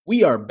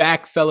We are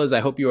back, fellas.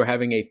 I hope you are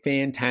having a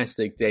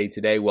fantastic day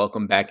today.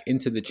 Welcome back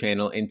into the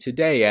channel. And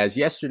today, as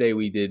yesterday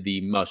we did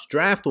the must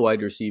draft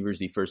wide receivers,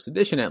 the first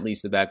edition at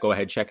least of that. Go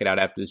ahead, check it out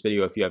after this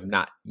video if you have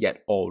not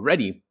yet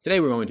already. Today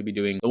we're going to be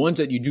doing the ones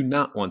that you do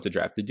not want to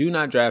draft, the do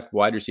not draft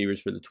wide receivers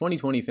for the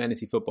 2020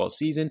 fantasy football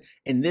season.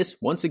 And this,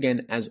 once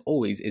again, as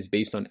always, is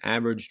based on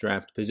average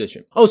draft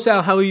position. Oh,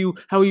 Sal, how are you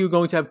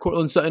going to have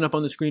Courtland Sutton up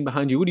on the screen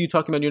behind you? What are you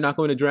talking about? You're not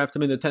going to draft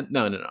him in the 10th?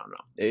 No.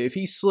 If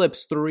he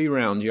slips 3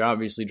 rounds, you're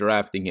obviously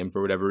drafting him for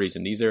whatever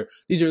reason. These are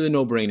the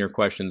no-brainer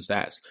questions to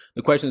ask.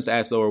 The questions to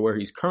ask, though, are where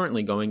he's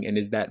currently going, and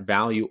is that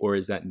value or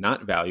is that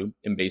not value?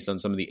 And based on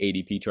some of the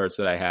ADP charts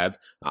that I have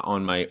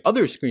on my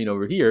other screen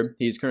over here,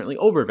 he is currently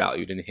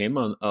overvalued, and him,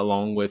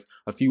 along with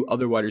a few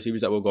other wide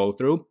receivers that we'll go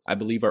through, I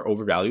believe are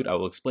overvalued. I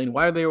will explain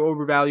why they are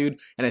overvalued,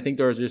 and I think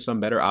there are just some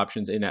better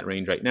options in that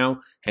range right now,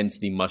 hence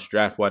the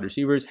must-draft wide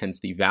receivers,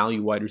 hence the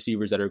value wide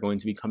receivers that are going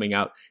to be coming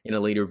out in a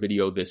later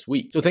video this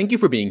week. So thank you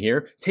for being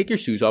here. Take your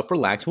shoes off,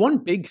 relax. One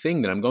big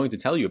thing that I'm going to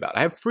tell you about,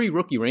 I have free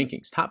rookie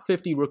rankings. Top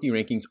 50 rookie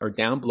rankings are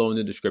down below in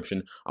the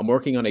description. I'm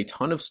working on a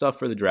ton of stuff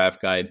for the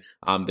draft guide.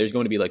 There's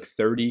going to be like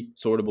 30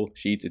 sortable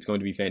sheets. It's going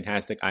to be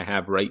fantastic. I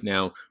have right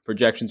now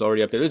projections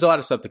already up there. There's a lot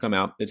of stuff to come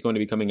out. It's going to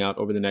be coming out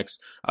over the next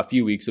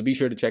few weeks. So be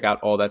sure to check out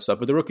all that stuff.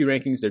 But the rookie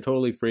rankings, they're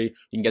totally free.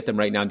 You can get them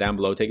right now down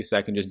below. Take a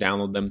second, just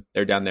download them.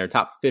 They're down there.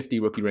 Top 50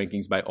 rookie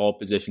rankings by all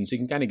positions. So you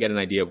can kind of get an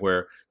idea of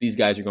where these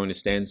guys are going to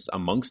stand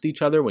amongst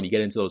each other. When you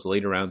get into those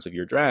later rounds of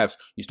your drafts,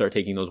 you start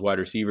taking those wide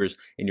receivers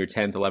in your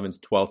 10th, 11th,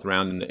 12th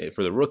round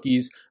for the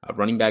rookies.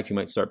 Running backs, you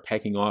might start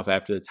pecking off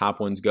after the top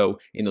ones go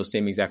in those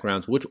same exact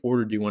rounds. Which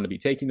order do you want to be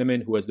taking them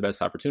in? Who has the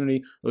best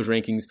opportunity? Those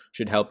rankings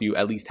should help you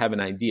at least have an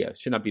idea. It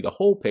should not be the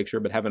whole picture,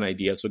 but have an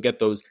idea. So get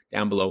those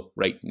down below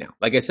right now.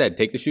 Like I said,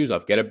 take the shoes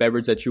off. Get a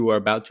beverage that you are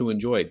about to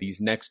enjoy.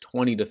 These next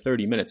 20 to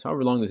 30 minutes,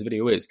 however long this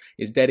video is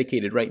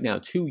dedicated right now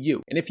to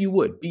you. And if you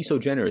would be so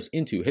generous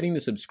into hitting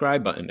the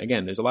subscribe button.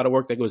 Again, there's a lot of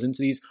work that goes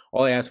into these.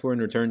 All I ask for in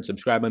return,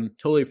 subscribe button.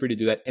 Totally free to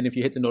do that. And if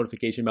you hit the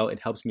notification bell, it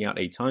helps me out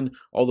a ton.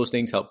 All those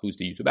things help boost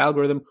the YouTube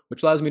algorithm,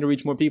 which allows me to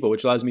reach more people,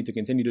 which allows me to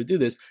continue to do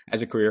this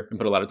as a career and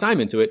put a lot of time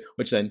into it,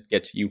 which then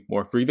gets you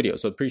more free videos.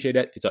 So appreciate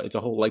it. It's a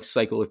whole life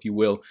cycle, if you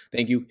will.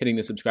 Thank you. Hitting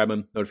the subscribe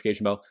button,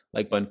 notification bell,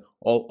 like button,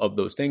 all of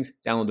those things.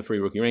 Download the free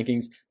rookie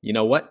rankings. You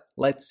know what?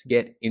 Let's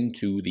get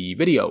into the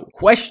video.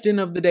 Question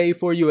of the day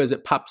for you as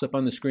it pops up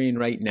on the screen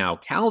right now.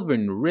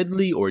 Calvin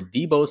Ridley or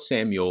Deebo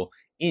Samuel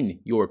in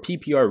your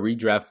PPR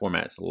redraft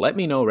formats? Let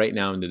me know right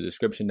now in the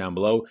description down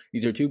below.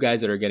 These are two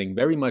guys that are getting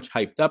very much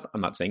hyped up.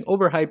 I'm not saying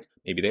overhyped.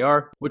 Maybe they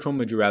are. Which one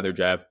would you rather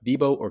draft,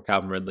 Deebo or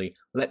Calvin Ridley?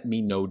 Let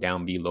me know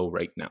down below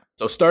right now.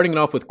 So starting it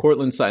off with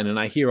Courtland Sutton, and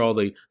I hear all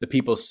the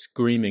people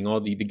screaming, all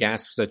the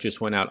gasps that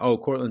just went out. Oh,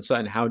 Courtland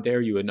Sutton, how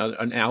dare you?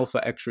 An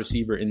alpha X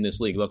receiver in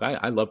this league. Look,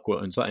 I love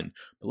Courtland Sutton,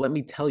 but let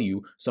me tell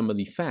you some of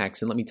the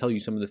facts and let me tell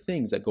you some of the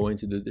things that go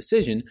into the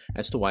decision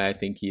as to why I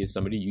think he is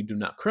somebody you do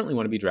not currently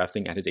want to be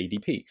drafting at his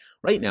ADP.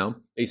 Right now,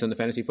 based on the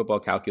fantasy football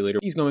calculator,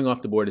 he's going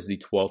off the board as the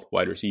 12th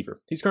wide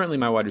receiver. He's currently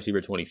my wide receiver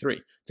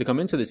 23. To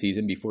come into the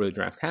season before the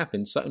draft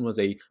happened, Sutton was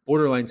a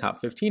borderline top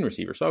 15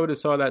 receiver. So I would have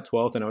saw that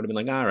 12th and I would have been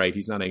like, all right,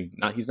 he's not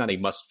a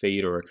must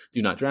fade or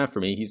do not draft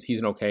for me. He's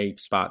an okay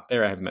spot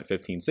there. I have him at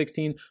 15,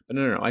 16, but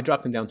no. I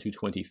dropped him down to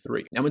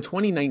 23. Now in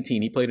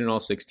 2019, he played in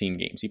all 16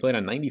 games. He played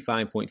on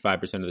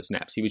 95.5% of the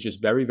snaps. He was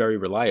just very, very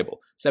reliable.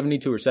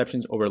 72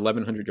 receptions, over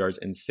 1,100 yards,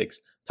 and 6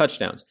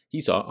 touchdowns.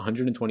 He saw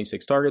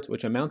 126 targets,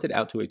 which amounted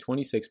out to a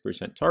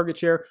 26% target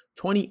share,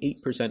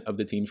 28% of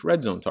the team's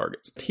red zone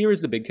targets. But here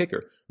is the big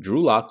kicker.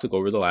 Drew Lock took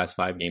over the last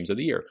 5 games of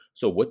the year.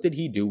 So what did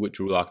he do with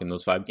Drew Lock in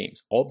those 5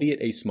 games?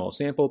 Albeit a small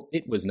sample,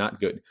 it was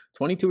not good.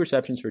 22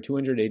 receptions for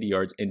 280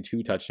 yards and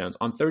 2 touchdowns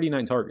on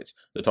 39 targets.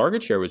 The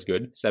target share was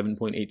good,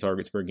 7.8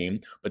 targets per game,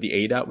 but the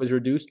ADOT was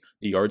reduced,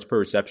 the yards per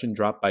reception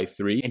dropped by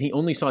 3, and he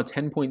only saw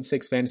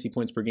 10.6 fantasy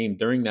points per game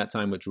during that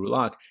time with Drew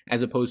Lock,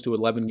 as opposed to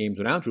 11 games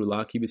without Drew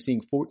Lock. He was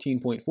seeing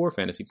 14.4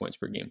 fantasy points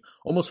per game,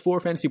 almost 4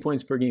 fantasy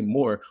points per game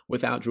more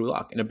without Drew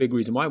Lock. And a big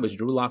reason why was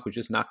Drew Lock was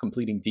just not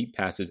completing deep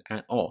passes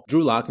at all.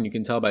 Drew Lock, and you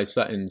can tell by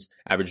Sutton's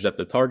average depth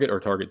of target or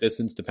target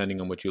distance, depending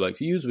on what you like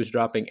to use, was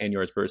dropping, and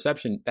yards per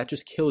reception. That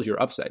just kills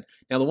your upside.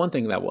 Now, the one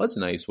thing that was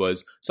nice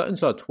was Sutton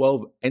saw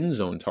 12 end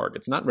zone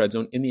targets, not red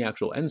zone, in the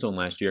actual end zone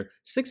last year.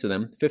 6 of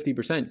them,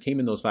 50%, came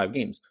in those 5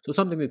 games. So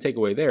something to take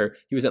away there.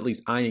 He was at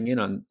least eyeing in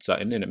on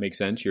Sutton, and it makes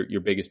sense.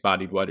 Your biggest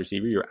bodied wide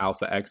receiver, your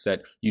alpha X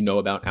that you know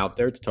about out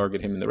there, to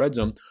target him in the red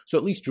zone. So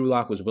at least Drew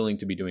Lock was willing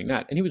to be doing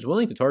that. And he was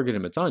willing to target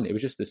him a ton. It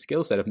was just the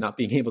skill set of not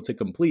being able to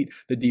complete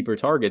the deeper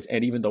targets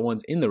and even the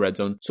ones in the red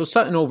zone. So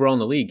Sutton overall in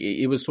the league,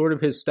 it was sort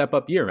of his step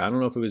up year. I don't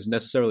know if it was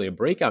necessarily a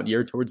breakout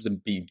year. Towards the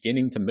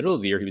beginning to middle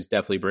of the year, he was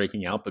definitely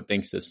breaking out, but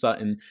thanks to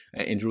Sutton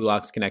and Drew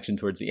Lock's connection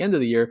towards the end of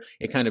the year,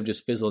 it kind of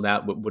just fizzled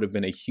out what would have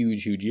been a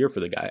huge year for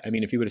the guy. I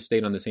mean, if he would have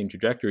stayed on the same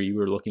trajectory, you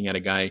were looking at a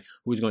guy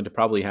who was going to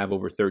probably have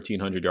over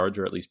 1,300 yards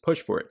or at least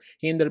push for it.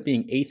 He ended up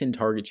being 8th in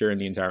target share in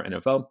the entire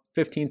NFL,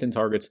 15th in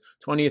targets,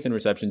 20th in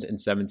receptions, and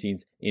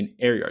 17th in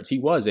air yards. He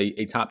was was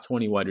a top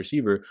 20 wide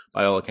receiver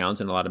by all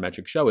accounts, and a lot of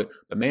metrics show it.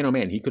 But man, oh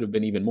man, he could have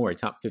been even more, a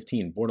top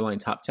 15, borderline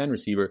top 10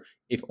 receiver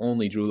if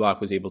only Drew Lock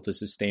was able to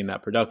sustain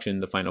that production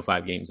the final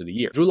 5 games of the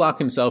year. Drew Lock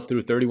himself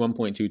threw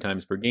 31.2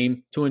 times per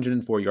game,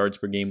 204 yards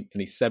per game,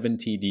 and 7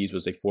 TDs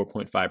was a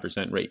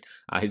 4.5% rate.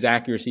 His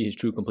accuracy, his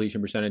true completion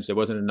percentage, there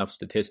wasn't enough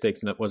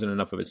statistics and it wasn't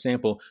enough of a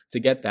sample to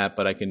get that,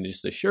 but I can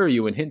just assure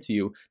you and hint to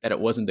you that it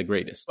wasn't the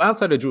greatest.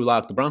 Outside of Drew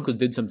Lock, the Broncos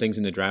did some things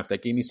in the draft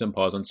that gave me some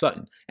pause on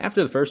Sutton.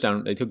 After the first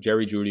round, they took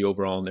Jerry Jeudy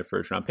overall in their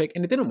first round pick,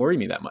 and it didn't worry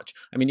me that much.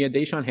 I mean, you had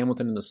Deshaun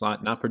Hamilton in the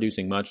slot, not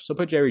producing much, so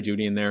put Jerry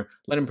Jeudy in there,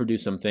 let him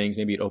produce some things,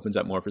 maybe it opens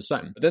up more for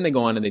Sutton. But then they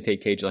go on and they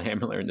take KJ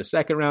Hamler in the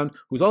second round,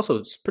 who's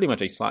also pretty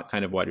much a slot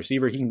kind of wide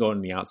receiver. He can go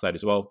on the outside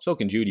as well, so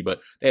can Jeudy,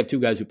 but they have 2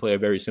 guys who play a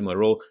very similar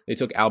role. They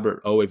took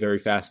Albert O, a very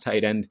fast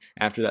tight end,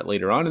 after that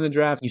later on in the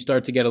draft. You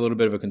start to get a little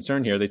bit of a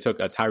concern here. They took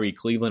Tyree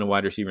Cleveland, a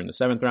wide receiver in the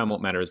 7th round,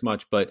 won't matter as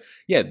much, but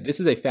yeah, this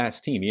is a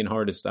fast team. Ian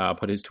Hart has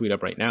put his tweet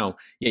up right now.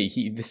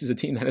 Yeah, this is a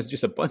team that has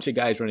just a bunch of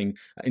guys running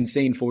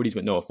insane 40s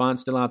with Noah Fant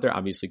still out there.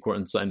 Obviously,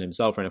 Courtland Sutton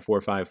himself ran a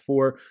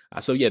 4.54.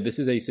 So yeah, this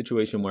is a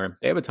situation where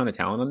they have a ton of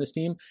talent on this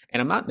team,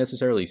 and I'm not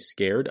necessarily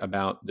scared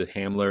about the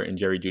Hamler and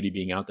Jerry Jeudy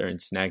being out there and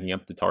snagging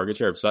up the target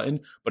share of Sutton,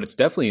 but it's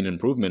definitely an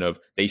improvement of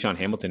Deshaun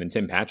Hamilton and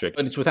Tim Patrick.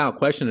 But it's without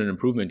question an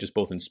improvement just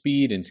both in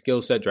speed and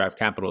skill set. Draft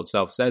capital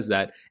itself says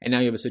that, and now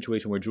you have a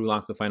situation where Drew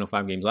Lock, the final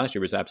 5 games last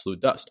year, was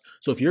absolute dust.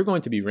 So if you're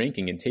going to be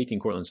ranking and taking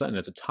Courtland Sutton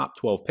as a top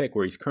 12 pick,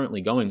 where he's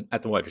currently going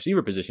at the wide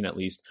receiver position at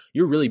least,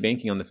 you're really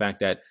banking on the fact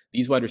that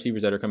these wide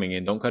receivers that are coming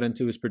in don't cut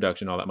into his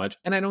production all that much,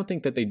 and I don't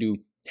think that they do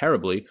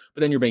terribly,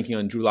 but then you're banking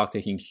on Drew Lock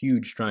taking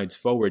huge strides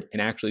forward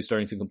and actually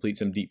starting to complete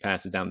some deep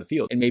passes down the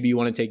field. And maybe you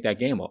want to take that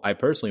gamble. I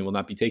personally will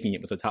not be taking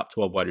it with a top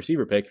 12 wide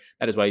receiver pick.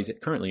 That is why he's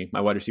currently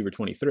my wide receiver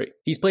 23.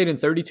 He's played in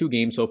 32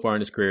 games so far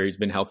in his career. He's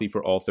been healthy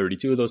for all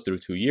 32 of those through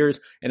 2 years.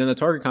 And in the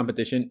target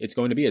competition, it's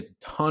going to be a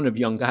ton of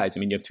young guys.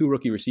 I mean, you have 2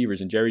 rookie receivers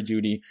in Jerry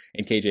Jeudy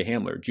and KJ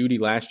Hamler. Jeudy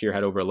last year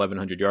had over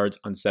 1,100 yards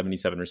on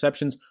 77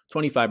 receptions,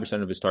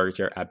 25% of his target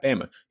share at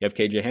Bama. You have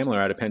KJ Hamler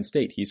out of Penn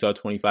State. He saw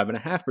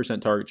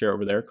 25.5% target share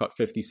over there, caught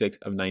 56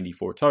 of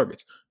 94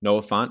 targets.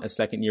 Noah Fant, a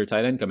second-year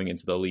tight end coming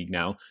into the league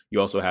now.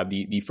 You also have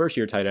the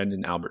first-year tight end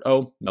in Albert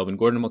O. Melvin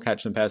Gordon will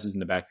catch some passes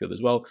in the backfield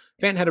as well.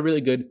 Fant had a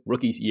really good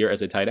rookie year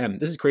as a tight end.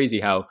 This is crazy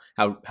how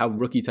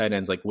rookie tight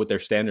ends, like what their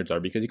standards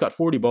are, because he caught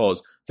 40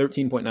 balls,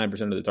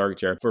 13.9% of the target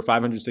share for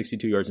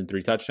 562 yards and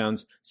 3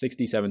 touchdowns,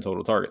 67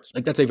 total targets.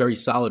 Like, that's a very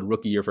solid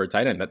rookie year for a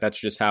tight end. That's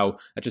just how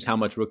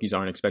much rookies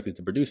aren't expected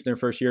to produce in their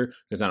first year,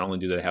 because not only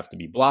do they have to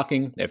be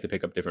blocking, they have to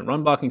pick up different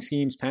run blocking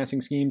schemes,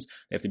 passing schemes,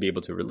 they have to be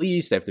able to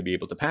release, they have to be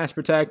able to pass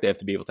protect, they have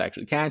to be able to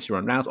actually catch,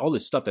 run routes, all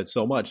this stuff that's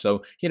so much.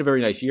 So he had a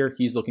very nice year.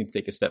 He's looking to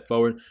take a step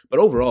forward. But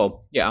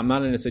overall, yeah, I'm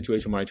not in a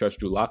situation where I trust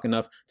Drew Lock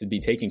enough to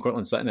be taking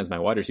Courtland Sutton as my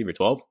wide receiver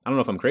 12. I don't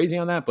know if I'm crazy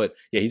on that, but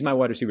yeah, he's my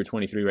wide receiver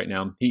 23 right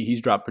now.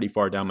 He's dropped pretty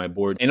far down my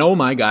board. And oh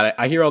my God,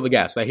 I hear all the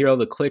gasps. I hear all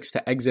the clicks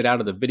to exit out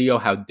of the video.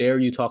 How dare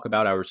you talk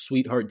about our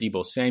sweetheart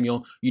Deebo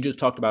Samuel? You just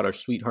talked about our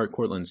sweetheart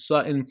Courtland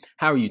Sutton.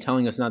 How are you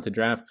telling us not to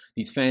draft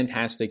these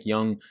fantastic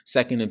young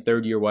 2nd and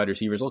 3rd year wide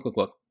receivers?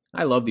 Look.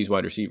 I love these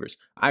wide receivers.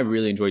 I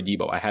really enjoy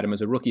Deebo. I had him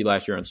as a rookie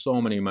last year on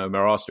so many of my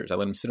rosters. I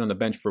let him sit on the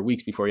bench for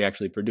weeks before he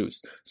actually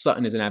produced.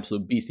 Sutton is an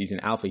absolute beast. He's an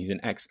alpha. He's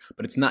an X.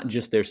 But it's not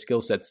just their skill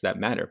sets that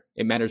matter.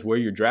 It matters where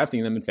you're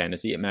drafting them in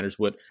fantasy. It matters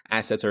what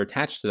assets are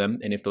attached to them,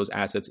 and if those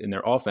assets in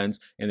their offense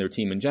and their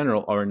team in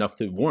general are enough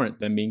to warrant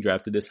them being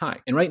drafted this high.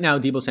 And right now,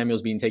 Deebo Samuel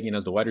is being taken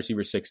as the wide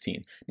receiver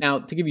 16. Now,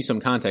 to give you some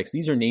context,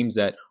 these are names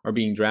that are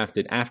being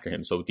drafted after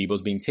him. So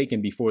Deebo's being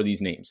taken before these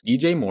names.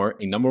 DJ Moore,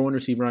 a number 1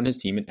 receiver on his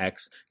team in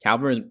X.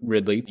 Calvin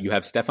Ridley. You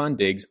have Stephon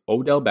Diggs,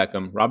 Odell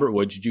Beckham, Robert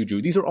Woods,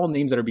 Juju. These are all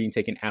names that are being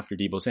taken after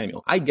Deebo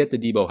Samuel. I get the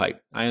Deebo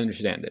hype. I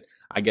understand it.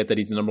 I get that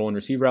he's the number 1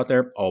 receiver out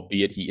there,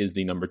 albeit he is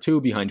the number 2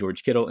 behind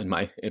George Kittle, in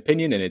my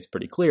opinion, and it's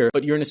pretty clear.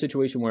 But you're in a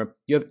situation where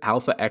you have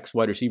alpha X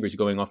wide receivers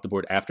going off the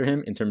board after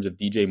him in terms of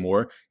DJ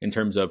Moore, in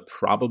terms of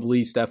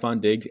probably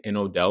Stephon Diggs and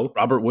Odell,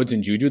 Robert Woods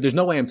and Juju. There's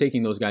no way I'm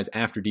taking those guys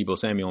after Deebo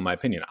Samuel, in my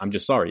opinion. I'm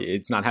just sorry.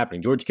 It's not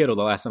happening. George Kittle,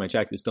 the last time I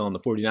checked, is still on the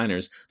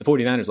 49ers. The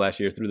 49ers last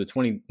year threw the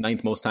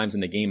 29th most times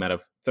in the game out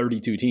of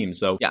 32 teams.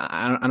 So yeah,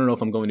 I don't know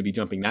if I'm going to be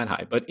jumping that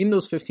high. But in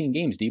those 15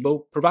 games,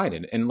 Deebo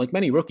provided. And like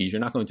many rookies, you're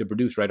not going to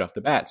produce right off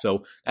the bat.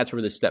 So that's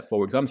where this step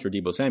forward comes for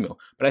Deebo Samuel.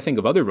 But I think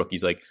of other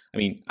rookies, like,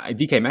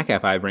 DK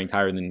Metcalf I have ranked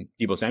higher than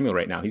Deebo Samuel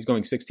right now. He's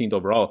going 16th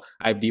overall.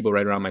 I have Deebo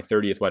right around my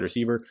 30th wide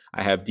receiver.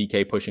 I have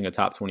DK pushing a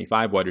top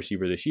 25 wide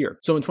receiver this year.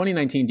 So in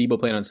 2019, Deebo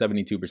played on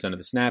 72% of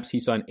the snaps. He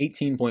saw an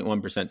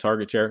 18.1%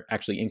 target share,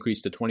 actually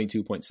increased to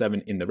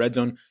 22.7 in the red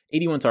zone.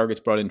 81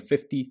 targets, brought in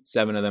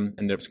 57 of them,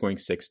 ended up scoring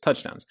 6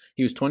 touchdowns.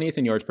 He was 20th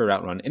in yards per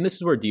route run. And this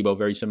is where Deebo,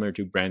 very similar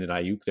to Brandon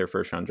Ayuk, their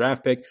first round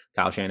draft pick,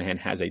 Kyle Shanahan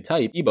has a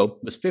type. Deebo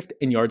was 5th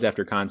in yards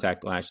after contact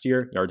contact last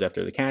year, yards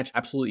after the catch,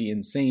 absolutely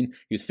insane.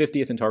 He was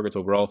 50th in targets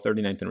overall,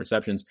 39th in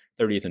receptions,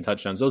 30th in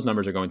touchdowns. Those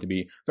numbers are going to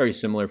be very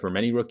similar for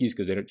many rookies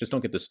because they just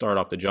don't get to start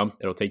off the jump.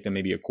 It'll take them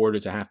maybe a quarter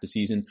to half the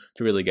season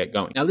to really get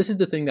going. Now, this is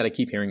the thing that I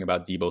keep hearing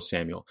about Deebo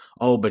Samuel.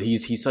 Oh, but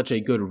he's such a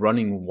good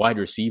running wide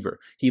receiver.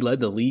 He led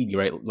the league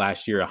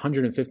last year,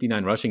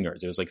 159 rushing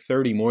yards. It was like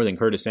 30 more than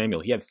Curtis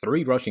Samuel. He had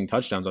 3 rushing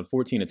touchdowns on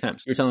 14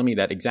 attempts. You're telling me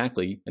that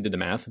exactly, I did the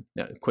math,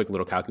 quick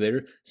little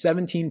calculator,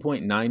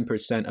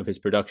 17.9% of his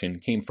production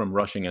came from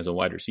rushing as a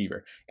wide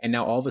receiver. And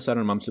now all of a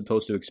sudden I'm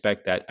supposed to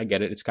expect that, I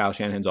get it, it's Kyle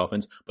Shanahan's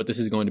offense, but this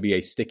is going to be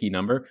a sticky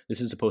number.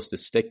 This is supposed to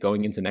stick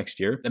going into next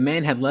year. The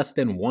man had less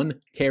than 1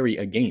 carry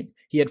a game.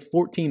 He had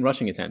 14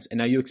 rushing attempts, and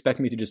now you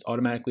expect me to just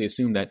automatically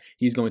assume that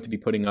he's going to be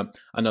putting up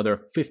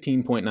another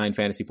 15.9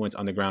 fantasy points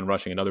on the ground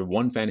rushing. Another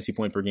 1 fantasy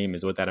point per game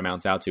is what that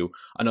amounts out to.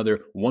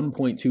 Another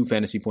 1.2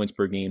 fantasy points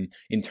per game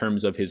in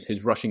terms of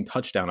his rushing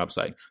touchdown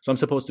upside. So I'm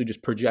supposed to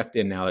just project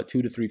in now that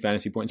 2 to 3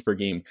 fantasy points per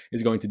game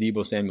is going to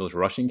Deebo Samuel's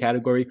rushing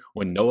category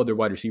when no other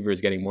wide receiver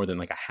is getting more than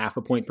like a half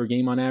a point per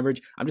game on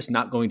average. I'm just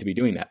not going to be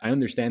doing that. I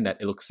understand that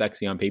it looks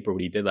sexy on paper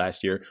what he did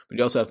last year, but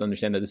you also have to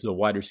understand that this is a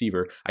wide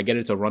receiver. I get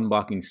it's a run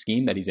blocking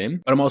scheme that he's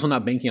in, but I'm also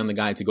not banking on the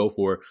guy to go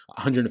for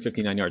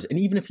 159 yards. And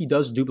even if he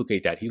does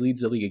duplicate that, he leads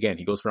the league again.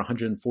 He goes for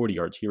 140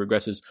 yards. He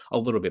regresses a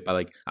little bit by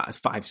like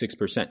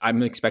 5-6%.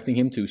 I'm expecting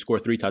him to score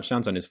 3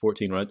 touchdowns on his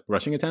 14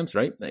 rushing attempts,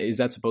 right? Is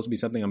that supposed to be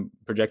something I'm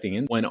projecting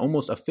in? When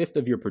almost a fifth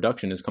of your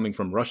production is coming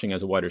from rushing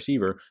as a wide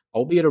receiver,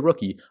 albeit a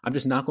rookie, I'm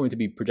just not going to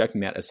be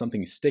projecting that as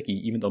something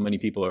sticky, even though many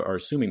people are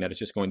assuming that it's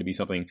just going to be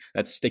something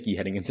that's sticky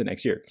heading into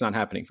next year. It's not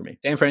happening for me.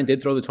 Dan Fran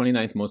did throw the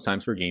 29th most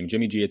times per game.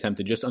 Jimmy G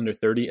attempted just under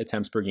 30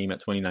 attempts per game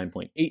at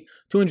 29.8,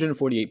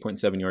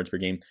 248.7 yards per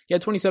game. He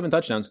had 27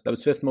 touchdowns. That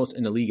was 5th most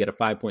in the league at a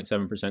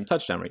 5.7%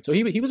 touchdown rate. So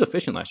he was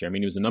efficient last year. I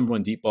mean, he was the number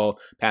 1 deep ball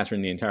passer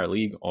in the entire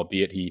league,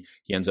 albeit he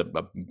ends up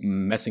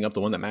messing up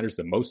the one that matters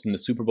the most in the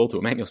Super Bowl to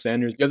Emmanuel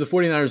Sanders. You have the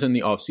 49ers in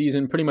the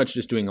offseason, pretty much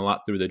just doing a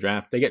lot through the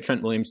draft. They get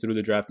Trent Williams through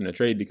the draft in a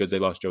trade because they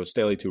lost Joe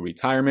Staley to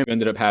retirement. We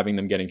ended up having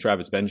them getting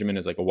Travis Benjamin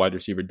as like a wide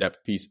receiver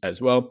depth piece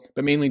as well.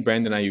 But mainly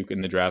Brandon Ayuk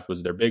in the draft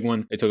was their big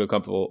one. They took a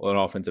couple, an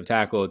offensive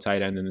tackle, a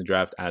tight end in the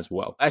draft as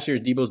well. Last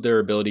year's Deebo's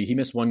durability, he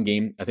missed 1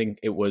 game. I think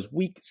it was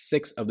week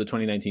 6 of the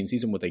 2019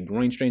 season with a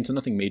groin strain, so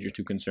nothing major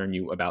to concern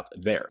you about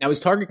there. Now his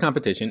target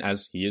competition,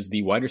 as he is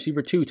the wide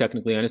receiver 2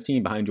 technically on his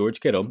team behind George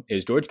Kittle,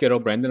 is George Kittle,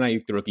 Brandon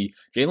Ayuk the rookie,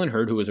 Jalen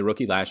Hurd, who was a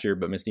rookie last year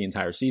but missed the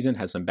entire season,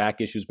 has some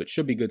back issues but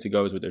should be good to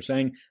go is what they're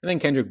saying, and then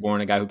Kendrick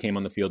Bourne, a guy who came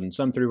on the field in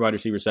some 3 wide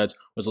receiver sets,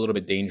 was a little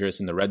bit dangerous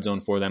in the red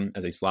zone for them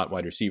as a slot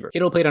wide receiver.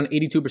 Kittle played on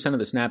 82% of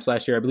the snaps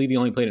last year. I believe he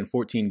only played in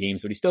 14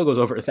 games, but he still goes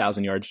over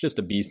 1,000 yards, just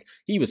a beast.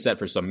 He was set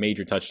for some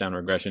major touchdown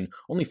regression.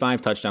 Only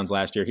 5 touchdowns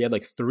last year. He had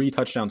like 3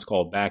 touchdowns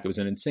called back. It was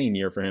an insane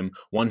year for him.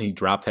 1 he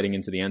dropped heading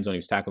into the end zone. He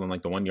was tackled on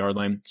like the 1 yard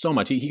line. So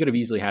much. He could have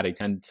easily had a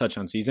 10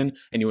 touchdown season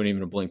and you wouldn't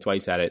even blink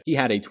twice at it. He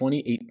had a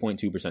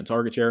 28.2%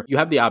 target share. You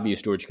have the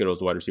obvious George Kittle as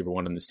the wide receiver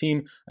 1 on this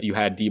team. You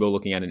had Deebo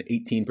looking at an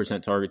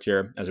 18% target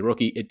share as a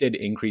rookie. It did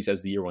increase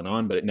as the year went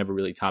on, but it never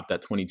really topped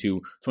that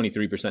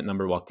 23%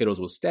 number, while Kittle's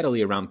was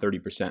steadily around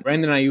 30%.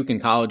 Brandon Ayuk in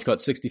college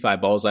caught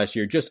 65 balls last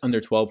year, just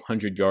under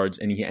 1,200 yards,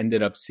 and he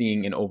ended up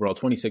seeing an overall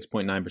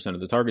 26.9% of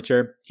the target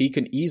share. He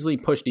can easily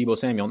push Deebo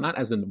Samuel, not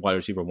as the wide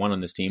receiver 1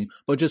 on this team,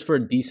 but just for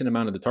a decent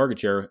amount of the target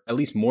share, at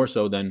least more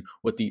so than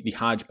what the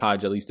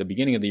hodgepodge, at least the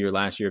beginning of the year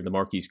last year, of the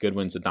Marquise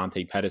Goodwins, the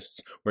Dante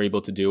Pettis were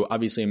able to do.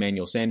 Obviously,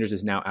 Emmanuel Sanders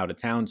is now out of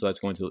town, so that's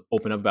going to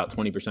open up about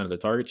 20% of the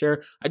target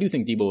share. I do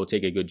think Deebo will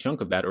take a good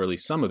chunk of that, or at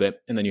least some of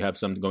it, and then you have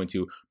some going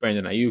to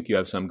Brandon Ayuk, you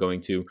have some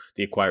going to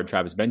the acquired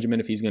Travis Benjamin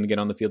if he's going to get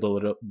on the field a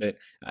little bit,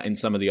 and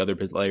some of the other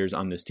players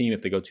on this team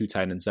if they go 2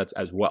 tight end sets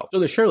as well. So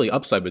there's surely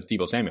upside with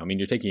Deebo Samuel. I mean,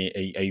 you're taking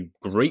a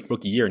great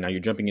rookie year. Now you're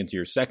jumping into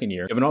your second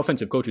year. You have an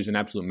offensive coach who's an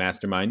absolute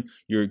mastermind.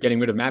 You're getting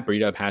rid of Matt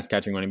Breida, a pass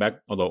catching running back,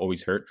 although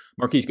always hurt.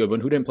 Marquise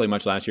Goodwin, who didn't play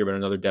much last year, but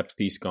another depth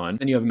piece gone.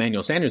 Then you have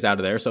Emmanuel Sanders out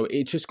of there. So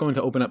it's just going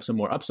to open up some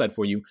more upside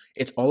for you.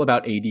 It's all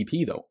about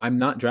ADP though. I'm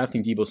not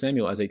drafting Deebo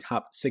Samuel as a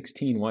top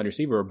 16 wide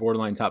receiver or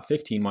borderline top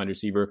 15 wide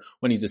receiver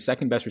when he's the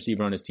second best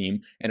receiver on his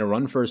team and a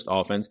run first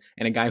offense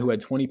and a guy who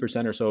had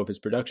 20% or so of his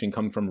production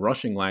come from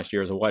rushing last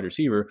year as a wide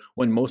receiver,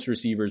 when most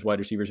wide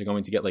receivers are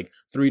going to get like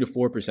 3 to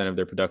 4% of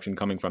their production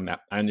coming from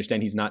that. I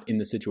understand he's not in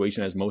the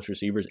situation as most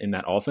receivers in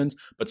that offense,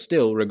 but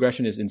still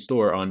regression is in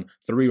store on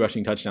 3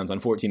 rushing touchdowns on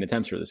 14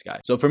 attempts for this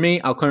guy. So for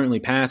me, I'll currently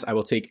pass. I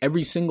will take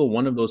every single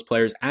one of those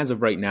players as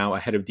of right now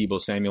ahead of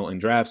Deebo Samuel in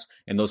drafts,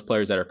 and those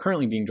players that are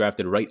currently being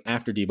drafted right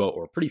after Deebo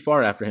or pretty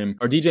far after him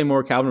are DJ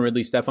Moore, Calvin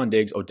Ridley, Stephon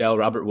Diggs, Odell,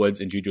 Robert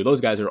Woods, and Juju.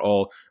 Those guys are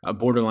all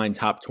borderline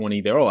top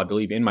 20. They're all, I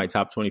believe, in my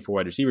top 24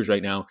 wide receivers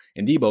right now,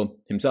 and Deebo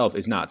himself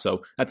is not.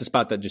 So that's a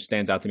spot that just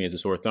stands out to me as a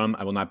sore thumb.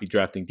 I will not be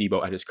drafting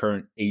Deebo at his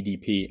current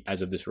ADP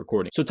as of this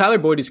recording. So Tyler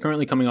Boyd is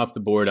currently coming off the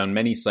board on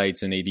many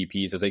sites and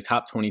ADPs as a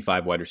top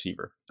 25 wide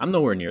receiver. I'm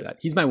nowhere near that.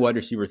 He's my wide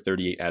receiver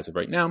 38 as of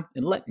right now,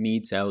 and let me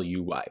tell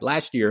you why.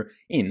 Last year,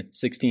 in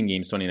 16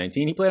 games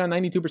 2019, he played on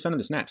 92% of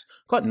the snaps.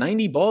 Caught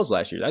 90 balls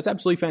last year. That's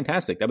absolutely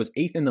fantastic. That was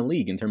 8th in the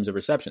league in terms of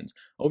receptions.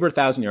 Over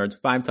 1,000 yards,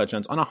 5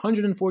 touchdowns on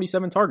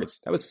 147 targets.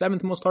 That was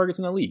 7th most targets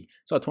in the league. league.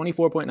 Saw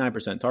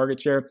 24.9% target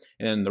share,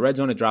 and then the red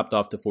zone had dropped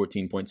off to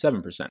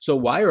 14.7%. So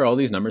why are all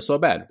these numbers so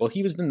bad? Well,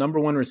 he was the number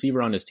one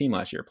receiver on his team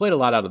last year. Played a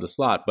lot out of the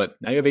slot, but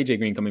now you have AJ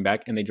Green coming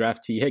back and they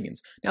draft T.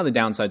 Higgins. Now the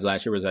downsides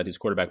last year was that his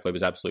quarterback play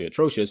was absolutely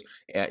atrocious.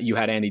 You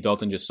had Andy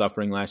Dalton just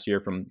suffering last year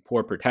from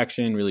poor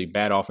protection, really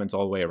bad offense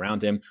all the way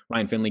around him.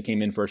 Ryan Finley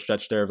came in for a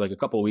stretch there of like a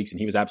couple of weeks and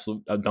he was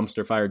absolute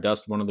dumpster fire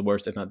dust, one of the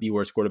worst, if not the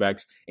worst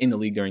quarterbacks in the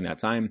league during that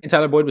time. And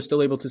Tyler Boyd was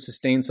still able to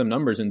sustain some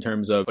numbers in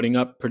terms of putting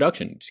up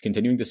production, just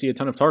continuing to see a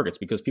ton of targets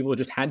because people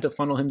just had to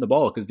funnel him the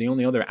ball because the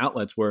only other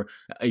outlets were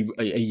a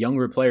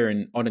younger player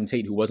in Auden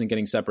Tate who wasn't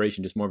getting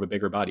separation, just more of a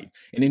bigger body.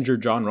 An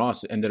injured John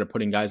Ross ended up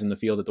putting guys in the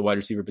field at the wide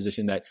receiver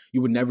position that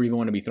you would never even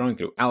want to be throwing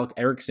through. Alex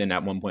Erickson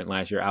at one point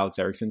last year, Alex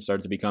Erickson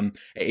started to become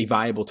a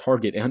viable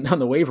target on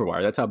the waiver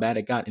wire. That's how bad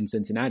it got in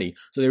Cincinnati.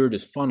 So they were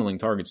just funneling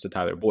targets to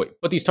Tyler Boyd.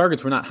 But these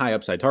targets were not high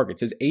upside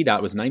targets. His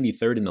ADOT was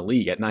 93rd in the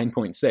league at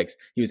 9.6.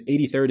 He was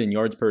 83rd in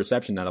yards per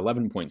reception at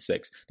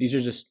 11.6.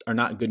 These are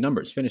not good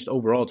numbers. Finished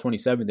overall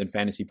 27th in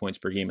fantasy points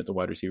per game at the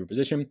wide receiver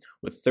position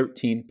with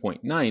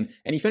 13.9.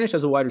 And he finished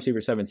as a wide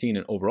receiver 17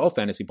 in overall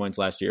fantasy points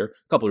last year.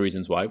 A couple of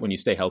reasons why. When you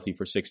stay healthy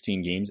for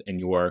 16 games and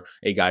you are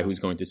a guy who's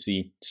going to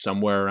see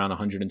somewhere around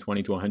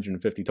 120 to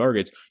 150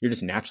 targets, you're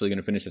just naturally going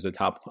to finish as a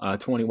top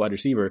 20 wide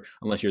receiver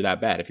unless you're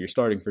that bad. If you're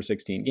starting for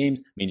 16 games,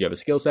 it means you have a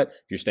skill set.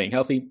 If you're staying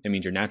healthy, it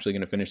means you're naturally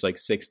going to finish like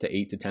 6 to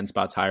 8 to 10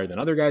 spots higher than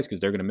other guys because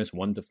they're going to miss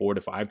 1 to 4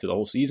 to 5 to the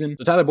whole season.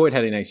 So Tyler Boyd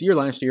had a nice year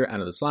last year out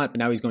of the slot, but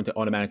now he's going to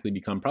automatically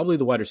become probably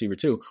the wide receiver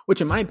 2,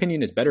 which in my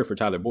opinion is better for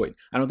Tyler Boyd.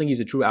 I don't think he's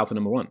a true alpha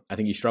number 1. I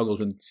think he struggles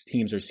when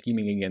teams are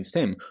scheming against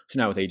him. So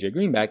now with AJ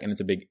Green back, and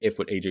it's a big if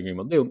what AJ Green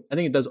will do, I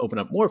think it does open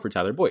up more for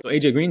Tyler Boyd. So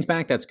AJ Green's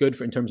back, that's good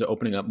in terms of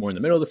opening up more in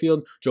the middle of the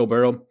field. Joe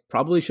Burrow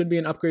probably should be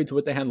an upgrade to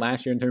what they had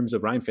last year in terms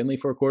of Ryan Finley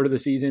for a quarter of the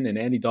season and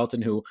Andy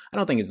Dalton, who I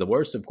don't think is the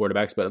worst of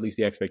quarterbacks, but at least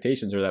the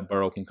expectations are that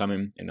Burrow can come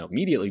in and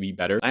immediately be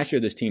better. Last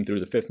year, this team threw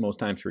the 5th most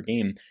times per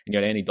game, and you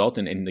had Andy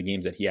Dalton in the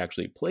games that he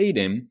actually played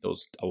in,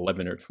 those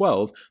 11 or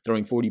 12,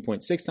 throwing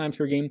 40.6 times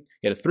per game.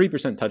 He had a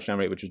 3% touchdown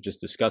rate, which was just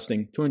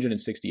disgusting,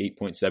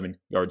 268.7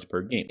 yards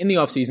per game. In the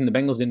offseason, the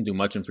Bengals didn't do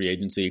much in free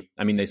agency.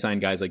 I mean, they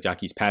signed guys like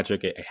Jaquez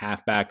Patrick, a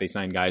halfback. They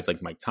signed guys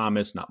like Mike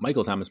Thomas, not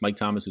Michael Thomas, Mike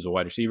Thomas, who's a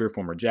wide receiver,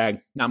 former Jag.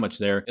 Not much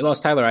there. They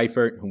lost Tyler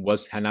Eifert, who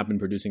had not been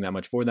producing that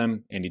much for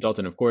them. Andy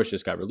Dalton, of course,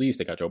 just got released.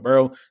 They got Joe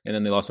Burrow, and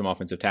then they lost some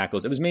offensive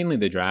tackles. It was mainly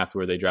the draft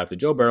where they drafted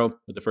Joe Burrow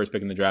with the first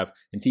pick in the draft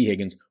and T.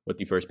 Higgins with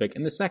the first pick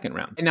in the second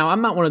round. And now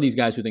I'm not one of these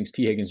guys who thinks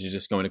T. Higgins is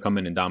just going to come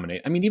in and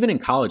dominate. I mean, even in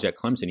college at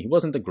Clemson, he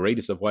wasn't the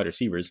greatest of wide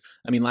receivers.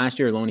 I mean, last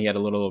year alone, he had a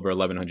little over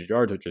 1,100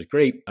 yards, which was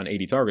great on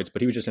 80 targets,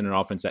 but he was just in an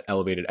offense that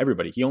elevated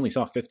everybody. He only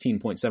saw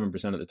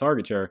 15.7% of the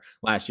target share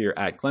last year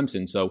at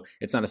Clemson, so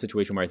it's not a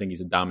situation where I think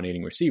he's a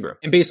dominating receiver.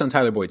 And based on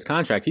Tyler Boyd's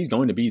contract, he's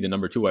going to be the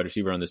number 2 wide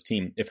receiver on this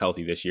team if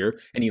healthy this year,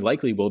 and he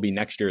likely will be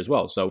next year as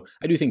well. So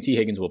I do think T.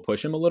 Higgins will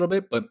push him a little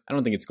bit, but I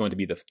don't think it's going to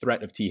be the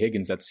threat of T.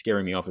 Higgins that's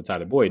scaring me off of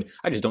Tyler Boyd.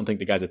 I just don't think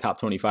the guy's a top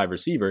 25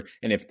 receiver,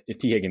 and if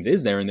T. Higgins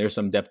is there and there's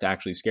some depth to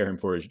actually scare him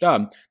for his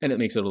job, then it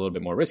makes it a little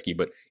bit more risky.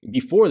 But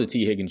before the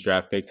T. Higgins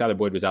draft pick, Tyler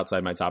Boyd was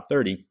outside my top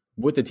 30.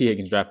 With the T.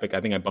 Higgins draft pick,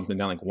 I think I bumped him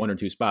down like 1 or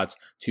 2 spots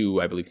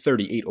to, I believe,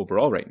 38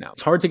 overall right now.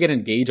 It's hard to get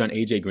an gauge on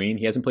AJ Green.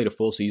 He hasn't played a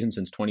full season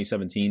since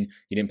 2017.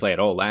 He didn't play at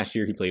all last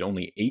year. He played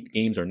only 8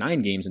 games or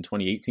 9 games in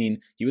 2018.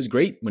 He was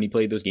great when he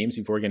played those games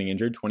before getting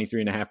injured.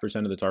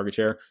 23.5% of the target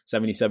share,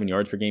 77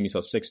 yards per game. He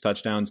saw 6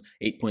 touchdowns,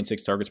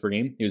 8.6 targets per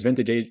game. He was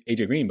vintage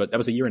AJ Green, but that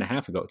was a year and a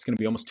half ago. It's going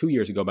to be almost 2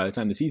 years ago by the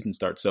time the season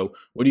starts. So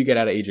what do you get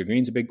out of AJ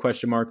Green's a big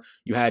question mark.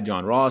 You had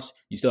John Ross.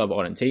 You still have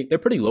Auden Tate. They're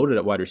pretty loaded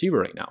at wide receiver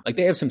right now. Like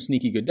they have some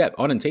sneaky good depth.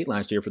 Auden Tate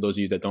last year, for those of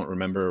you that don't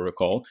remember or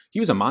recall, he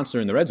was a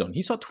monster in the red zone.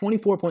 He saw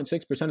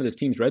 24.6% of this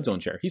team's red zone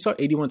share. He saw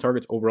 81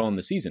 targets overall in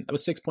the season. That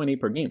was 6.8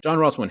 per game. John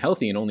Ross, when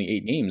healthy in only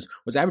 8 games,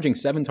 was averaging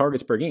 7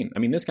 targets per game. I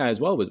mean, this guy as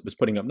well was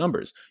putting up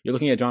numbers. You're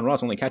looking at John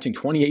Ross only catching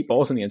 28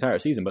 balls in the entire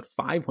season, but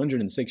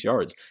 506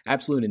 yards.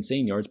 Absolute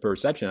insane yards per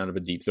reception out of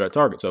a deep threat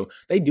target. So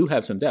they do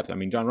have some depth. I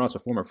mean, John Ross, a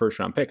former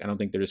first-round pick, I don't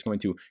think they're just going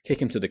to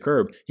kick him to the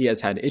curb. He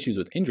has had issues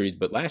with injuries,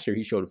 but last year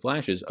he showed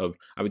flashes of,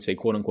 I would say,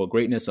 quote-unquote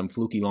greatness, some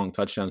fluky long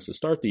touchdowns to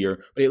start the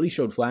year, but he at least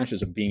showed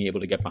flashes of being able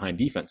to get behind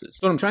defenses.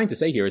 So what I'm trying to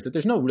say here is that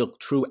there's no real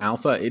true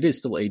alpha. It is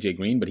still AJ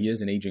Green, but he is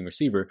an aging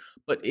receiver.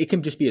 But it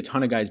can just be a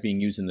ton of guys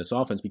being used in this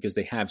offense because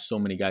they have so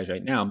many guys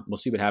right now. We'll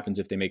see what happens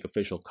if they make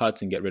official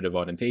cuts and get rid of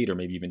Auden Tate or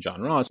maybe even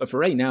John Ross. But for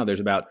right now, there's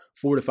about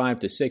 4 to 5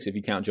 to 6 if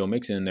you count Joe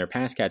Mixon and their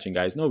pass catching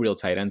guys. No real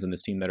tight ends on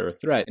this team that are a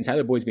threat. And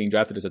Tyler Boyd's being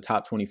drafted as a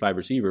top 25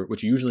 receiver,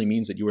 which usually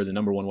means that you are the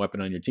number 1 weapon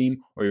on your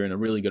team, or you're in a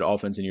really good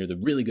offense and you're the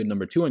really good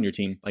number 2 on your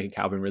team, like a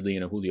Calvin Ridley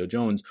and a Julio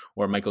Jones,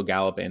 or Michael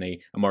Gallup and a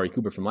Amari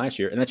Cooper from last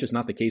year, and that's just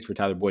not the case for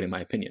Tyler Boyd, in my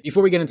opinion.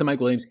 Before we get into Mike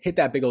Williams, hit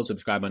that big old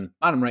subscribe button,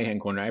 bottom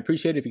right-hand corner. I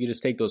appreciate it if you could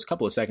just take those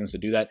couple of seconds to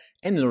do that,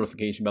 and the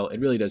notification bell. It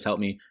really does help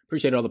me.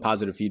 Appreciate all the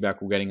positive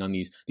feedback we're getting on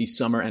these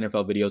summer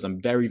NFL videos.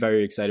 I'm very,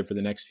 very excited for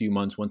the next few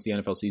months. Once the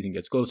NFL season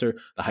gets closer,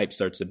 the hype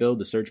starts to build,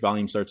 the search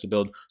volume starts to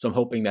build. So I'm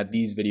hoping that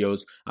these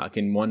videos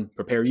can, one,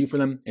 prepare you for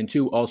them, and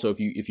two, also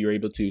if you're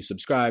able to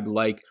subscribe,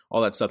 like,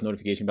 all that stuff,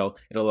 notification bell,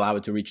 it'll allow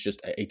it to reach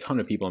just a ton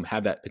of people and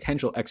have that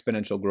potential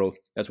exponential growth.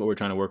 That's what we're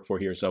trying to work for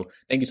here. So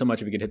thank you so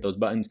much if you could hit those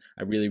buttons.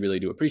 I really, really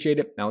do appreciate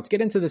it. Now let's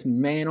get into this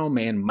man, oh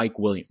man, Mike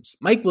Williams.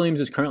 Mike Williams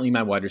is currently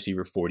my wide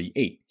receiver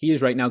 48. He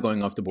is right now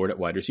going off the board at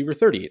wide receiver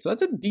 38. So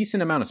that's a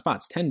decent amount of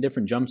spots, 10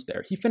 different jumps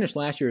there. He finished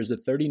last year as the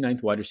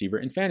 39th wide receiver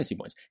in fantasy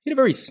points. He had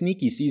a very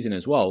sneaky season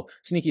as well.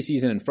 Sneaky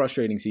season and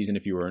frustrating season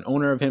if you were an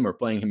owner of him or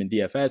playing him in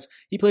DFS.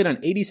 He played on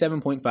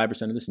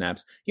 87.5% of the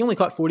snaps. He only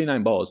caught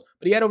 49 balls,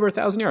 but he had over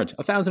 1,000 yards,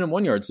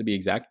 1,001 yards to be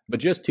exact, but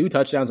just 2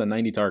 touchdowns on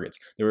 90 targets.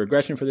 The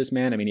regression for this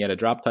man, I mean, he had a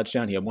drop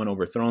touchdown, he had one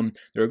overthrown.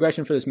 The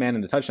regression for this man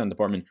in the touchdown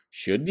department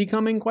should be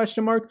coming, ?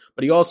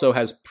 But he also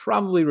has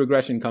probably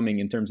regression coming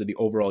in terms of the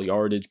overall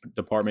yardage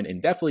department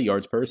and definitely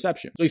yards per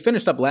reception. So he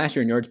finished up last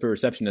year in yards per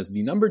reception as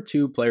the number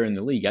 2 player in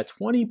the league at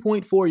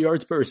 20.4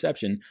 yards per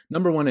reception,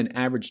 number 1 in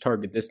average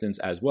target distance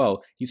as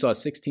well. He saw a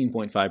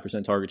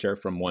 16.5% target share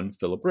from one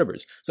Phillip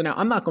Rivers. So now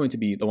I'm not going to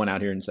be the one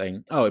out here and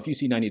saying, oh, if you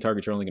see 90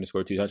 targets, you're only going to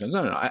score 2 touchdowns.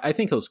 No. I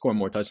think he'll score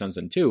more touchdowns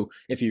than 2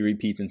 if he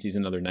repeats and sees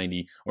another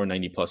 90 or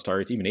 90 plus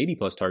targets, even 80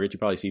 plus targets. You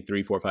probably see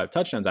 3, 4, 5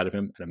 touchdowns out of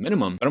him at a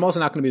minimum. But I'm also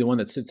not going to be the one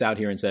that sits out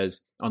here and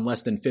says on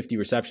less than 50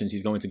 receptions,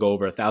 he's going to go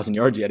over 1,000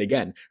 yards yet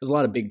again. There's a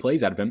lot of big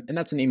plays out of him, and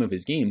that's the name of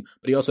his game.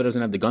 But he also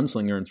doesn't have the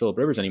gunslinger in Phillip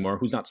Rivers anymore,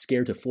 who's not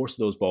scared to force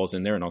those balls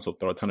in there and also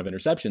throw a ton of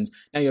interceptions.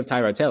 Now you have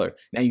Tyrod Taylor.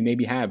 Now you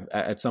maybe have,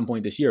 at some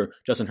point this year,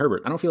 Justin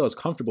Herbert. I don't feel as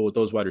comfortable with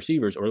those wide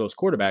receivers or those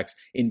quarterbacks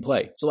in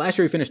play. So last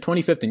year he finished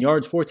 25th in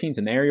yards, 14th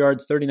in air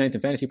yards, 39th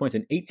in fantasy points,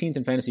 and 18th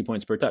in fantasy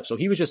points per touch. So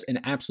he was just an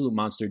absolute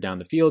monster down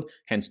the field,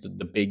 hence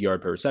the big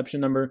yard per reception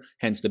number,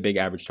 hence the big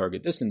average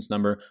target distance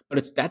number.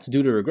 But that's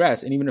due to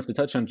regress, and even if the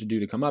touchdowns are due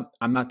to come up,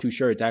 I'm not too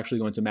sure it's actually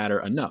going to matter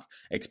enough,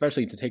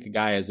 especially to take a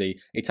guy as a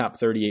top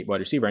 38 wide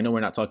receiver. I know we're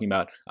not talking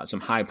about some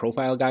high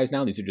profile guys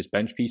now. These are just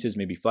bench pieces,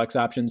 maybe flex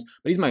options,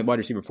 but he's my wide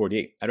receiver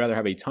 48. I'd rather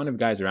have a ton of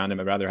guys around him.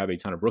 I'd rather have a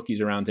ton of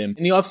rookies around him.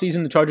 In the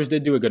offseason, the Chargers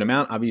did do a good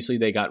amount. Obviously,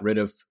 they got rid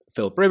of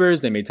Phillip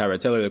Rivers. They made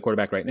Tyrod Taylor the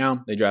quarterback right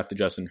now. They drafted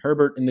Justin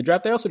Herbert. In the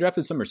draft, they also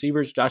drafted some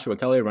receivers. Joshua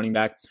Kelly, a running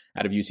back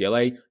out of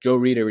UCLA. Joe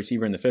Reed, a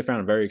receiver in the 5th round.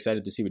 I'm very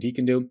excited to see what he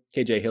can do.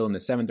 KJ Hill in the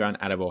 7th round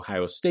out of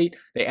Ohio State.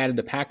 They added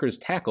the Packers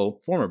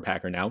tackle, former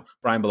Packer now,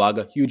 Brian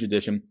Bulaga, huge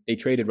addition. They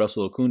traded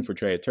Russell Okung for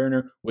Trey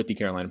Turner with the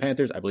Carolina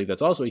Panthers. I believe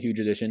that's also a huge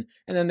addition.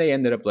 And then they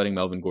ended up letting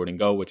Melvin Gordon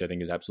go, which I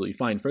think is absolutely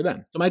fine for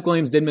them. So Mike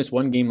Williams did miss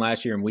one game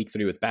last year in week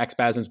 3 with back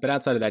spasms, but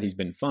outside of that, he's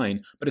been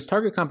fine. But his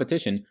target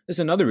competition is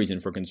another reason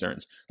for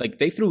concerns. Like,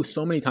 they threw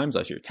so many times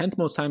last year. 10th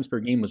most times per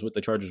game was what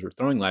the Chargers were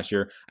throwing last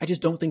year. I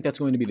just don't think that's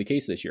going to be the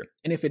case this year.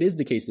 And if it is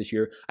the case this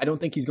year, I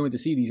don't think he's going to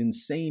see these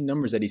insane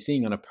numbers that he's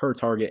seeing on a per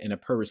target and a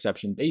per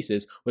reception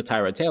basis with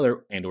Tyrod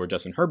Taylor and or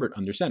Justin Herbert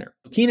under center.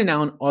 Keenan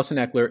Allen, Austin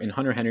Eckler, and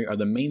Hunter Henry are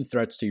the main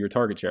threats to your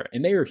target share,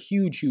 and they are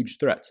huge, huge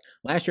threats.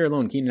 Last year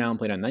alone, Keenan Allen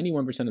played on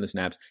 91% of the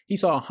snaps. He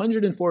saw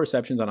 104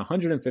 receptions on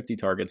 150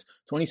 targets,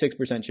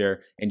 26%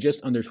 share, and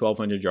just under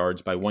 1,200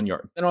 yards by 1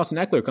 yard. Then Austin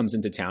Eckler comes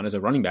into town as a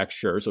running back,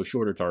 sure, so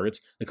shorter targets,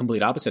 the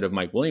complete opposite of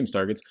Mike Williams'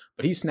 targets,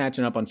 but he's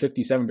snatching up on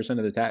 57%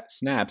 of the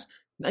snaps,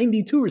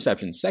 92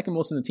 receptions, second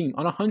most in the team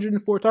on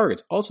 104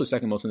 targets, also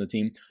second most in the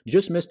team,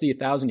 just missed the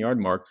 1,000-yard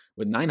mark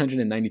with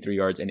 993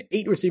 yards and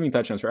 8 receiving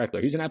touchdowns for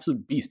Eckler. He's an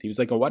absolute beast. He was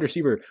like a wide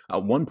receiver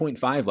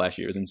 1.5 last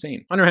year. It was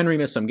insane. Hunter Henry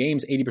missed some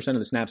games, 80% of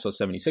the snaps, so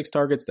 76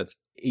 targets. That's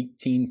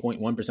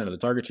 18.1% of the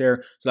target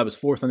share. So that was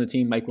 4th on the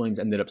team. Mike Williams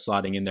ended up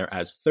slotting in there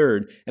as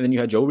 3rd. And then you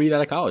had Joe Reed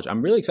out of college.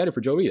 I'm really excited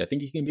for Joe Reed. I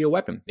think he can be a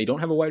weapon. They don't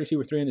have a wide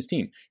receiver 3 on this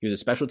team. He was a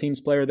special teams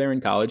player there in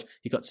college.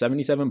 He caught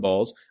 77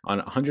 balls on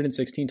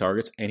 116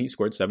 targets, and he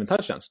scored 7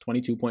 touchdowns.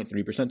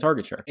 22.3%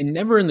 target share. And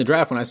never in the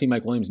draft, when I see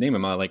Mike Williams' name,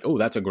 I'm like, oh,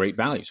 that's a great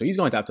value. So he's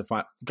going to have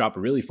to drop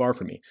really far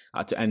for me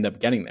to end up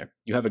getting there.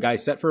 You have a guy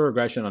set for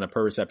regression on a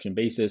per reception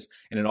basis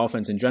and an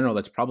offense in general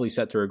that's probably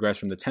set to regress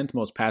from the 10th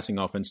most passing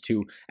offense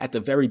to, at the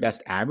very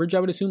best average, I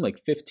would assume, like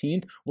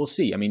 15th. We'll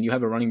see. I mean, you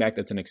have a running back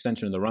that's an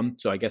extension of the run,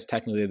 so I guess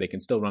technically they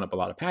can still run up a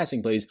lot of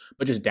passing plays,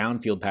 but just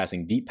downfield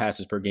passing, deep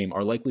passes per game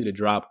are likely to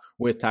drop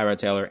with Tyrod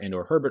Taylor and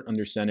or Herbert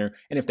under center.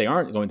 And if they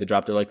aren't going to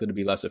drop, they're likely to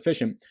be less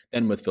efficient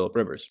than with Phillip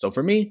Rivers. So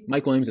for me,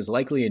 Mike Williams is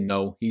likely a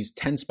no. He's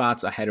 10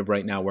 spots ahead of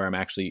right now where I'm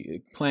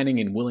actually planning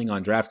and willing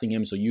on drafting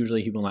him. So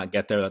usually he will not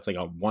get there. That's like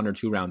a 1 or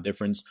 2 round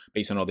difference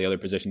based on all the other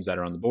positions that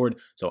are on the board.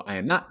 So I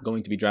am not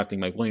going to be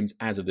drafting Mike Williams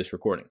as of this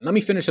recording. Let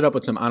me finish it up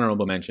with some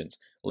honorable mentions.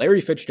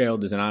 Larry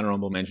Fitzgerald is an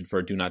honorable mention for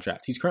a do not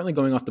draft. He's currently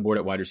going off the board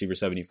at wide receiver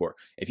 74.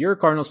 If you're a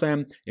Cardinals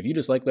fan, if you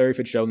just like Larry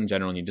Fitzgerald in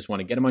general and you just want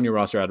to get him on your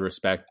roster out of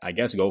respect, I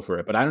guess go for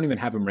it. But I don't even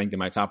have him ranked in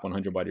my top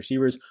 100 wide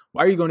receivers.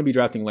 Why are you going to be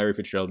drafting Larry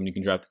Fitzgerald when you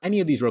can draft any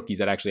of these rookies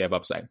that actually have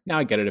upside? Now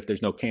I get it, if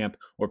there's no camp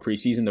or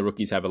preseason, the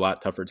rookies have a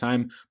lot tougher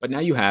time, but now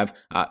you have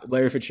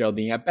Larry Fitzgerald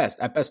being at best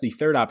the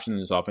third option in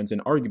this offense,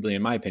 and arguably,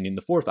 in my opinion,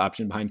 the fourth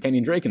option behind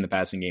Kenyon Drake in the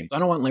passing game. So I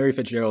don't want Larry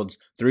Fitzgerald's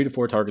 3 to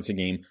 4 targets a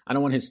game. I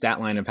don't want his stat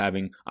line of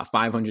having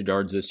 500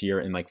 yards this year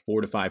and like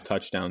 4 to 5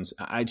 touchdowns.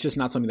 It's just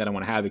not something that I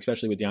want to have,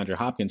 especially with DeAndre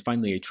Hopkins,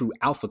 finally a true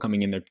alpha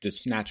coming in there to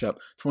snatch up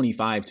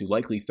 25 to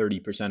likely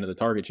 30% of the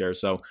target share.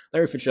 So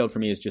Larry Fitzgerald for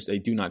me is just a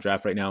do not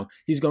draft right now.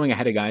 He's going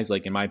ahead of guys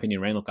like, in my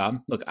opinion, Randall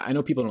Cobb. Look, I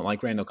know people don't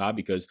like Randall Cobb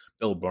because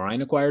Bill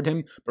O'Brien acquired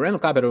him, but Randall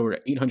Cobb had over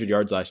 800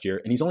 yards last year,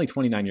 and he's only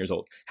 29 years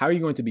old. How are you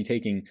going to be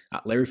taking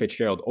Larry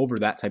Fitzgerald over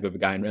that type of a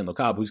guy in Randall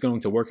Cobb, who's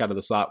going to work out of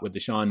the slot with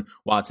Deshaun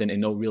Watson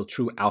and no real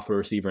true alpha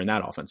receiver in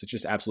that offense? It's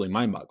just absolutely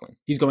mind-boggling.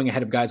 He's going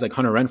ahead of guys like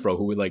Hunter Renfrow,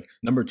 who were like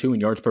number 2 in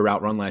yards per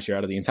route run last year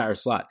out of the entire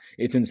slot.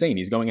 It's insane.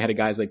 He's going ahead of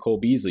guys like Cole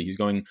Beasley. He's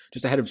going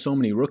just ahead of so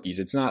many rookies.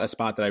 It's not a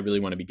spot that I really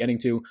want to be getting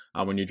to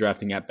when you're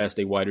drafting at best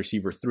a wide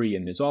receiver 3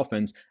 in this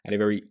offense at a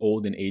very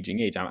old and aging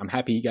age. I'm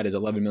happy he got his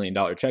 $11 million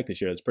check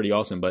this year. That's pretty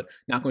awesome, but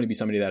not going to be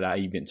somebody that I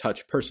even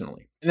touch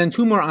personally. And then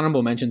 2 more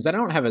honorable mentions that I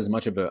don't have as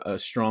much of a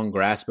strong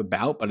grasp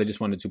about, but I just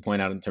wanted to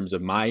point out in terms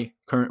of my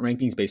current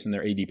rankings based on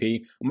their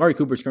ADP. Amari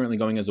Cooper is currently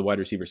going as a wide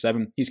receiver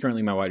 7. He's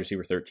currently my wide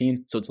receiver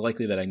 13, so it's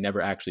likely that I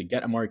never actually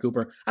get Amari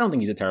Cooper. I don't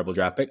think he's a terrible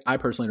draft pick. I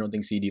personally don't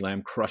think CeeDee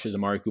Lamb crushes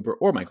Amari Cooper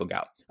or Michael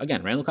Gallup.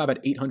 Again, Randall Cobb had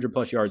 800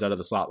 plus yards out of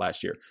the slot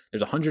last year.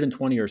 There's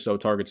 120 or so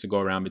targets to go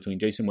around between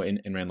Jason Witten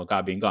and Randall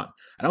Cobb being gone.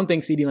 I don't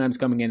think CeeDee Lamb's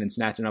coming in and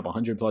snatching up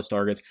 100 plus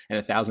targets and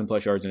 1,000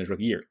 plus yards in his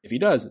rookie year. If he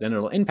does, then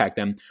it'll impact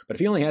them. But if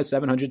he only has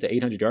 700 to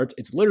 800 yards,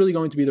 it's literally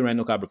going to be the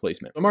Randall Cobb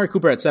replacement. Amari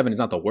Cooper at 7 is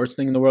not the worst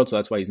thing in the world, so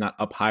that's why he's not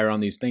up higher on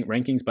these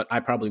rankings, but I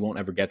probably won't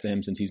ever get to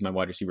him since he's my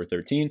wide receiver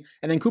 13.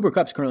 And then Cooper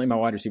Kupp's currently my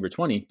wide receiver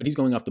 20, but he's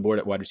going off the board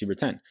at wide receiver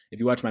 10. If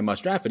you watch my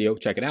must draft video,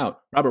 check it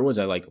out. Robert Woods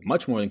I like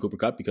much more than Cooper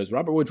Kupp because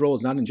Robert Woods' role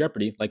is not in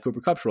jeopardy like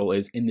Cooper Kupp's role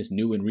is in this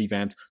new and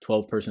revamped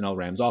 12 personnel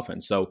Rams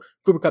offense. So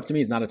Cooper Kupp to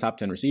me is not a top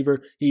 10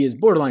 receiver. He is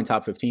borderline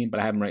top 15, but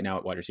I have him right now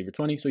at wide receiver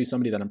 20, so he's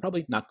somebody that I'm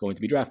probably not going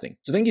to be drafting.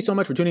 So thank you so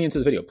much for tuning into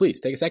this video. Please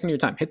take a second of your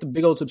time, hit the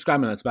big old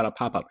subscribe button that's about to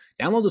pop up.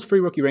 Download those free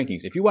rookie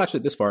rankings. If you watched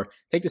it this far,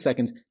 take the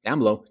seconds down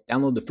below,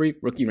 download the free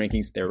rookie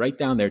rankings. They're right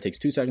down there. It takes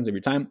 2 seconds of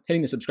your time.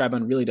 Hitting the subscribe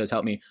button really does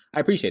help me. I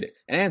appreciate it.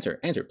 And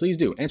please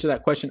do answer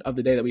that question of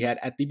the day that we had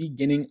at the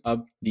beginning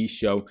of the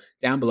show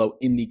down below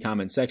in the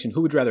comment section.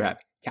 Who would you rather have,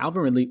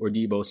 Calvin Ridley or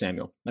Deebo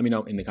Samuel? Let me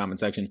know in the comment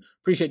section.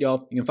 Appreciate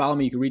y'all. You can follow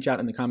me. You can reach out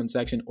in the comment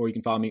section, or you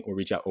can follow me or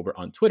reach out over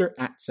on Twitter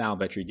at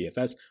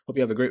SalVetriDFS. Hope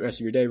you have a great rest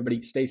of your day,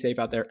 everybody. Stay safe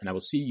out there, and I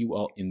will see you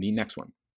all in the next one.